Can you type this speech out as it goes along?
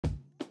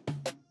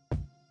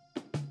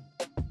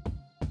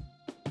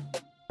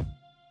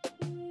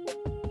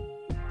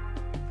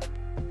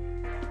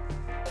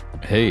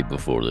Hey,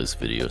 before this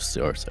video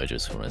starts, I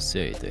just want to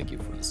say thank you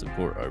for the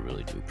support. I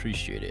really do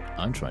appreciate it.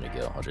 I'm trying to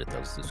get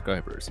 100,000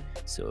 subscribers,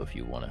 so if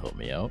you want to help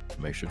me out,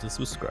 make sure to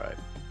subscribe.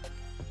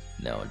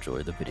 Now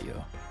enjoy the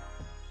video.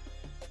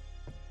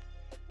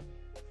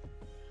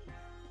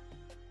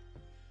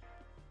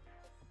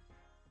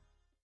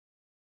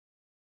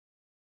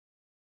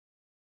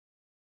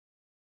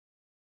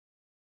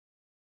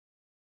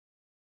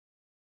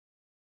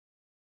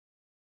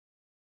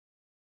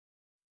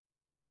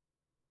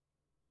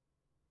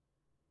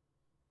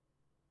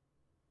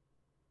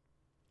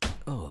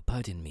 Oh,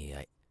 pardon me,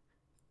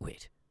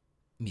 Wait.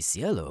 Miss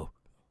Yellow?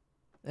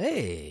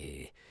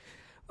 Hey,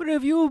 where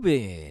have you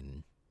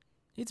been?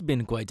 It's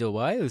been quite a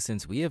while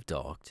since we have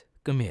talked.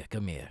 Come here,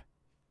 come here.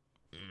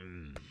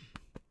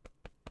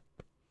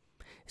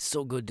 It's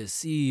so good to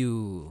see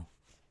you.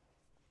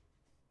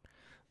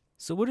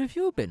 So what have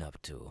you been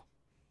up to?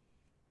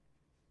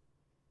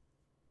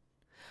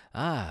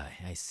 Ah,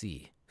 I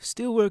see.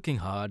 Still working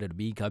hard at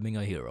becoming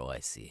a hero, I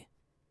see.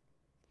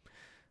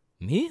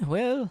 Me?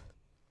 Well,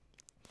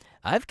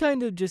 I've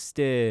kind of just,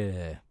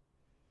 going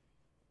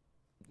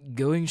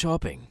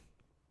shopping.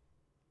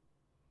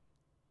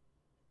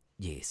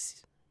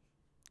 Yes.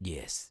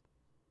 Yes.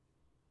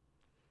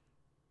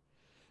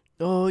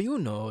 Oh, you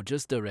know,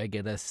 just the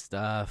regular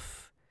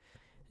stuff.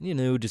 You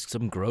know, just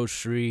some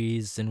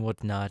groceries and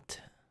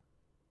whatnot.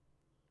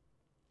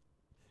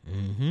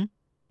 Mm-hmm.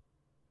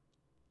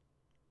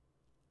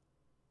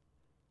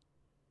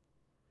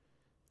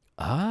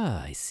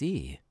 Ah, I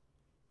see.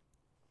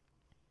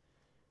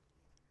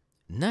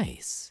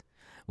 Nice.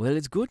 Well,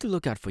 it's good to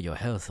look out for your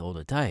health all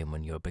the time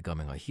when you're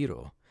becoming a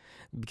hero.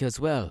 Because,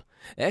 well,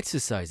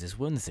 exercise is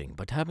one thing,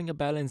 but having a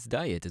balanced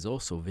diet is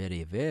also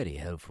very, very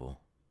helpful.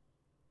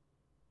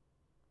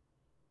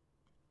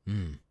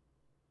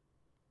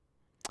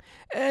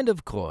 And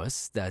of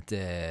course, that,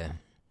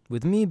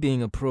 with me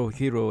being a pro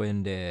hero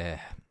and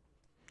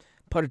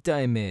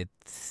part-time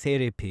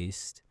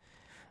therapist,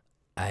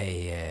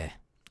 I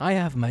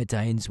have my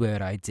times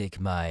where I take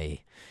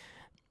my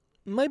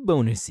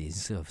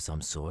bonuses of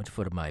some sort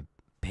for my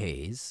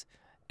pays,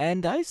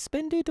 and I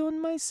spend it on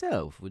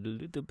myself with a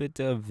little bit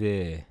of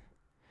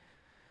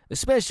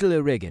special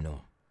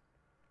oregano.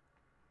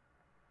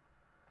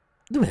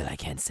 Well, I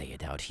can't say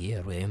it out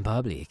here in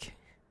public.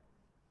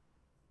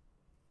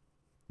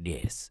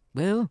 Yes,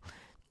 well,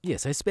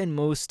 yes, I spend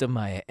most of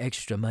my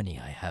extra money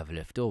I have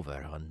left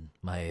over on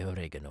my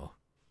oregano.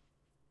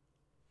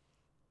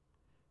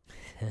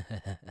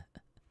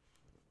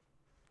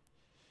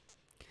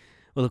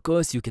 Well, of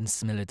course you can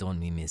smell it on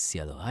me, Miss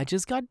Yellow. I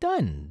just got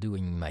done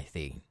doing my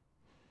thing.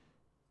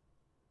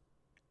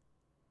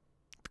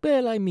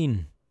 Well, I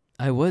mean,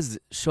 I was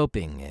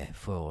shopping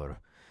for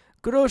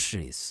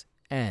groceries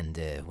and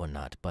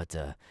whatnot, but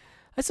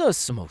I saw a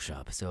smoke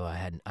shop, so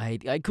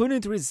I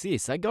couldn't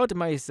resist. I got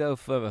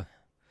myself a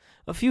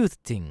few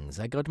things.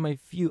 I got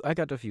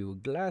a few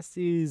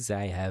glasses.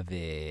 I have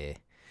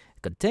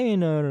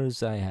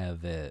containers. I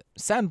have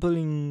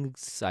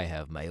samplings. I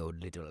have my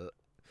own little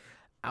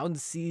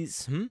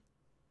ounces.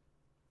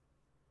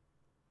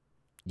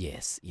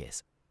 Yes,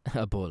 yes.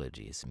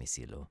 Apologies, Miss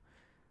Yellow.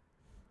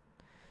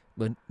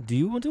 But do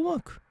you want to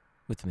walk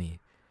with me?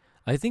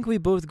 I think we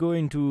both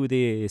going to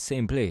the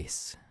same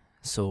place.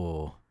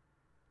 So,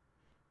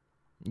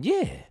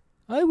 yeah,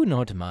 I would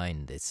not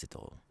mind this at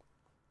all.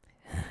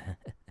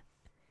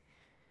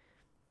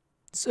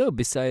 So,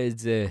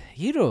 besides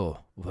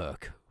hero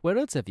work, what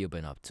else have you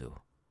been up to?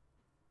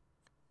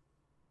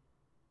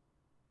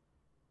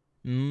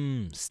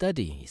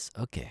 Studies.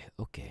 Okay,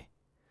 okay.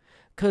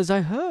 'Cause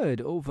I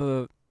heard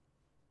over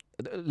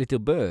a little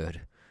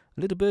bird.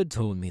 A little bird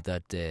told me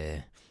that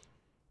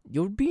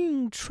you're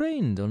being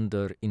trained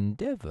under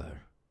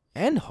Endeavor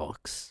and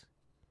Hawks.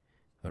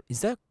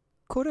 Is that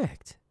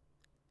correct?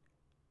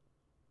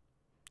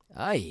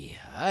 Aye,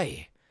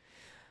 aye.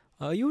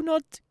 Are you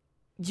not?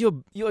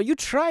 Are you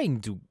trying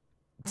to?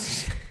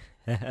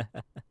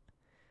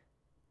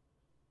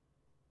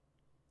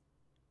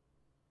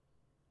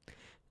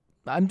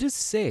 I'm just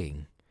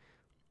saying.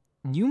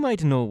 You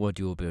might know what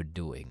you'll be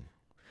doing,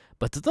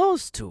 but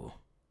those two,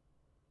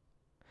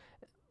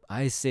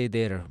 I say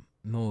they're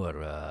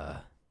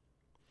more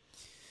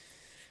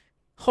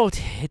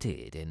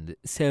hot-headed and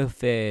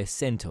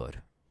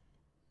self-centered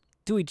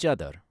to each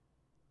other.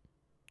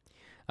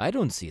 I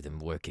don't see them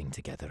working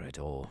together at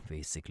all,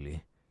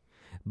 basically.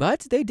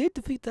 But they did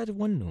defeat that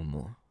one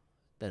Nomu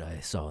that I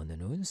saw in the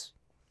news.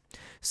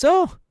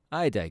 So,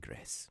 I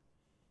digress.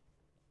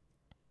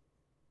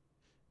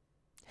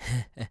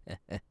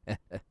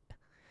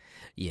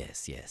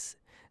 Yes, yes.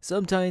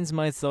 Sometimes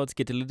my thoughts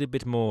get a little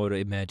bit more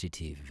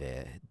imaginative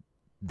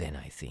than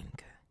I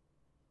think.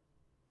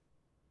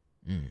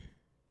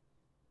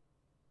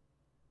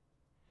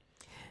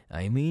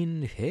 I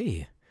mean,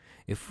 hey,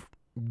 if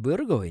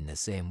we're going the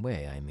same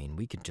way, I mean,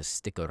 we could just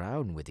stick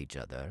around with each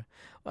other.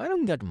 I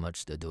don't got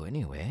much to do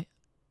anyway.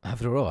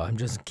 After all, I'm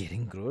just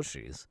getting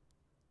groceries.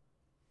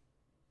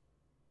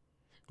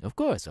 Of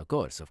course, of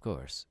course, of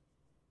course.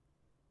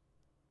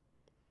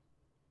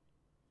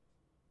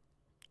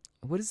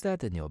 What is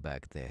that in your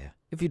bag there?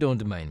 If you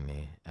don't mind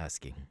me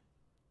asking.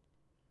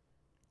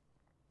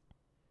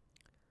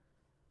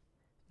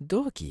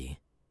 Dorky?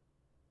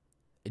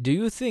 Do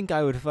you think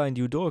I would find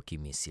you dorky,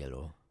 Miss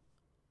Sero?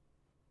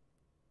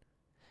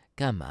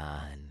 Come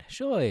on,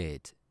 show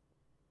it.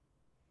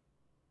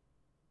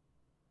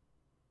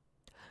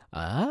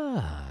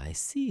 Ah, I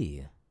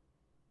see.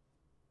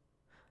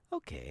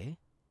 Okay.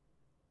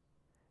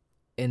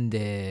 And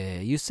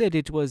you said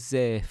it was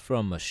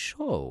from a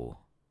show,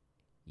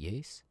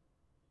 yes?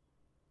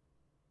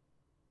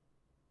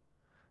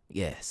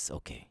 Yes,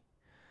 okay.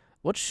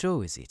 What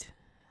show is it?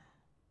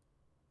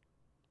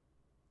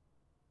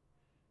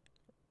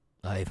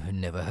 I've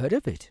never heard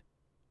of it.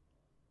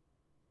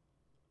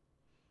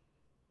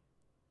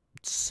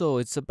 So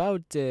it's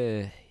about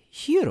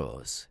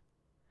heroes.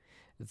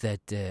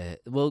 That,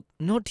 well,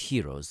 not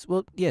heroes.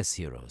 Well, yes,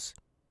 heroes.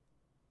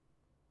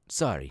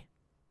 Sorry.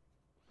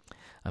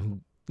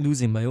 I'm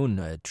losing my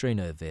own train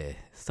of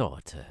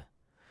thought.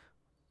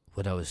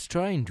 What I was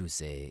trying to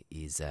say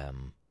is,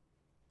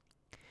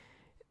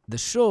 the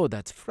show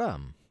that's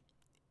from,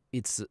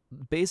 it's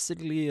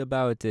basically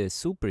about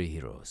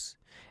superheroes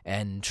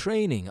and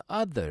training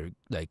other,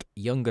 like,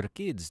 younger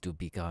kids to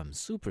become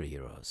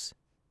superheroes.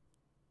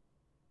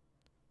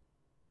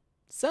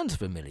 Sounds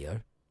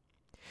familiar.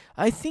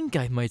 I think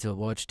I might have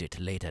watched it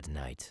late at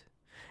night,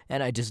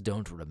 and I just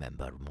don't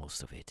remember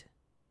most of it.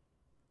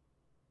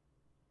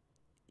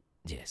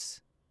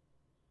 Yes.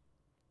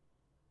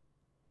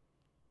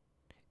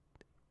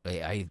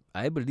 I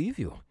believe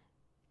you.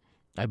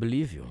 I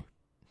believe you.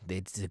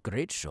 It's a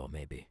great show,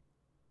 maybe.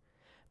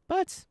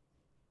 But,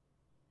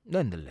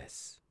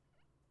 nonetheless,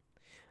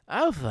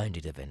 I'll find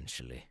it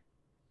eventually.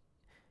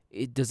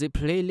 Does it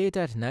play late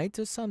at night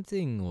or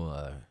something,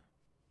 or?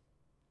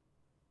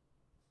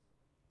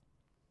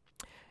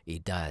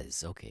 It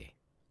does, okay.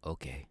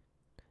 Okay.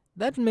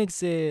 That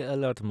makes a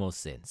lot more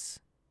sense.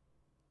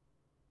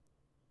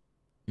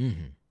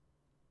 Mm-hmm.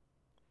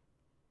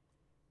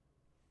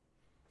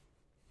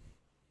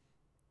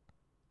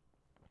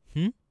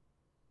 Hmm?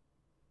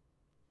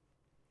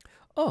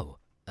 Oh,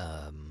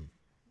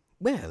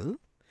 well,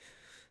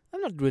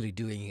 I'm not really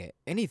doing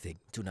anything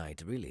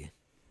tonight, really.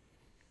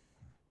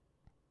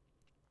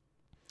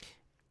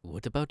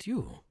 What about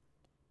you?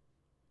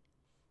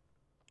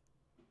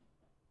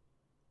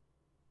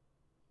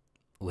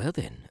 Well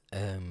then,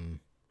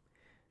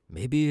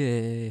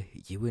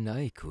 maybe you and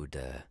I could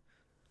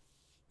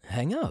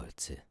hang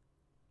out.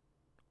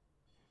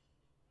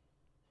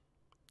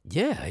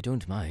 Yeah, I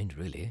don't mind,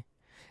 really.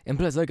 And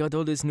plus, I got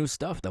all this new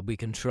stuff that we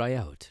can try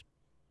out.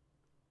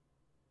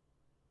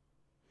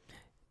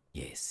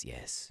 Yes,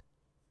 yes.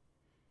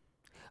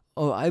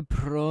 Oh, I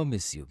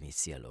promise you,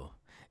 Miss Yellow,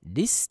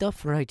 this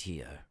stuff right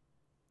here.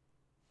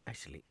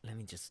 Actually, let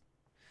me just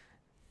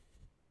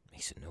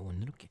make sure no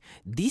one looking.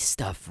 This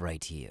stuff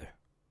right here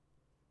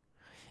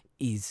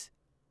is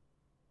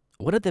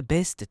one of the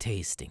best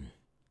tasting,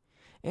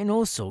 and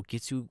also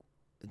gets you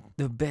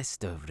the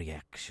best of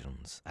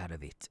reactions out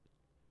of it.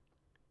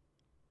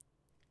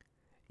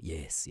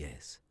 Yes,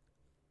 yes.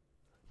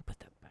 Put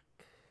that back.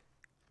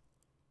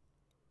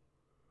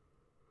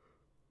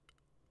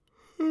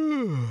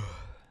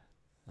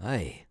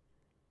 Aye.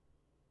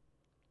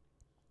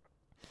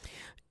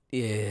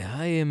 Yeah,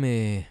 I am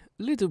a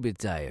little bit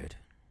tired.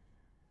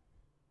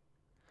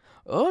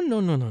 Oh,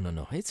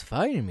 no. It's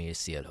fine, Miss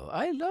Cielo.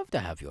 I love to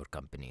have your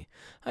company.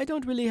 I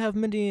don't really have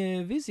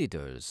many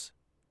visitors.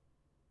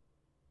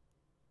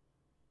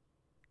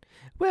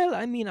 Well,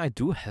 I mean, I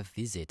do have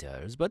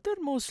visitors, but they're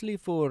mostly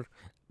for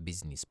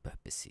business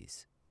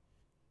purposes.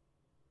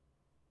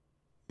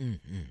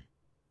 Mm-hmm.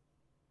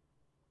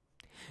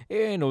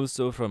 And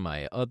also for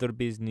my other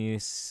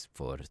business,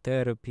 for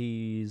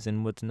therapies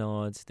and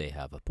whatnot, they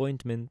have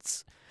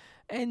appointments.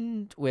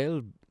 And,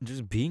 well,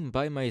 just being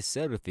by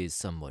myself is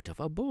somewhat of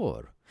a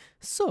bore.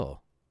 So,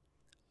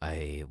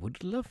 I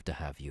would love to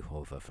have you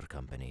over for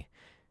company.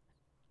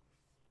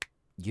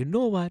 You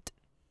know what?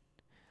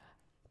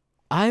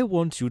 I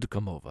want you to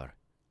come over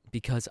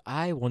because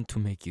I want to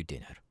make you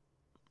dinner.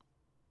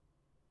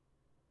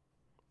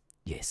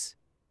 Yes.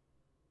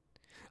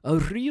 A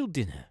real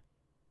dinner.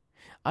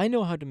 I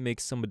know how to make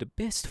some of the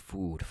best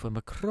food from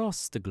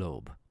across the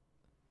globe.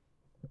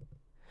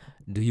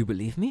 Do you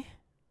believe me?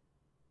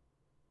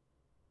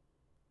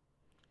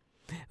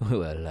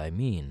 Well, I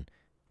mean,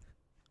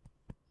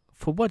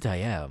 for what I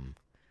am,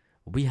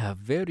 we have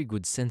very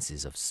good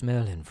senses of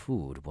smell and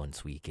food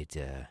once we get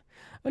a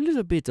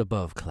little bit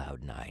above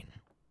cloud 9.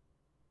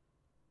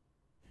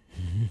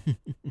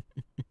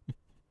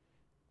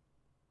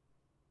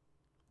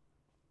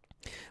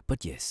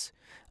 But yes,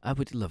 I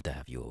would love to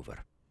have you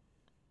over.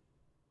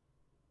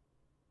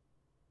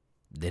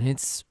 Then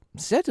it's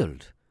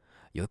settled.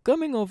 You're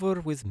coming over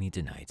with me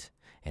tonight,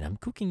 and I'm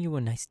cooking you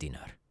a nice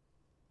dinner.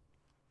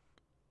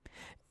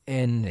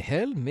 And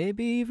hell,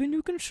 maybe even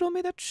you can show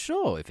me that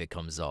show if it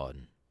comes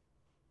on.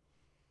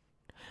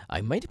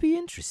 I might be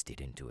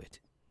interested into it.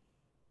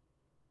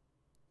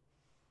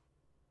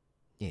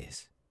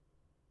 Yes.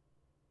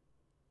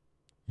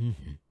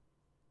 Mm-hmm.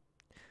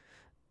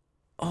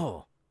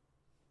 Oh,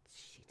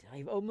 shit!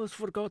 I almost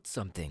forgot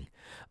something.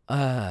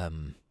 I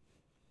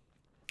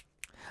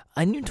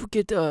need to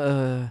get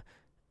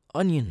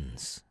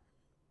onions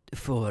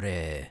for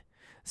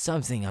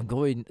something I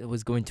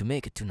was going to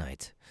make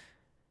tonight.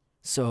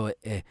 So,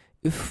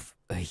 if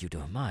you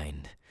don't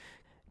mind,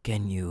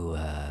 can you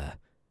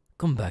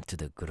come back to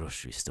the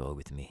grocery store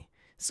with me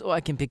so I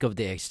can pick up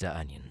the extra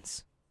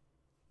onions?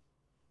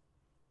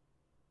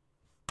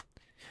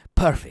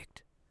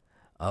 Perfect.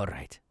 All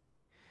right.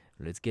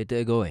 Let's get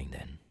going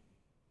then.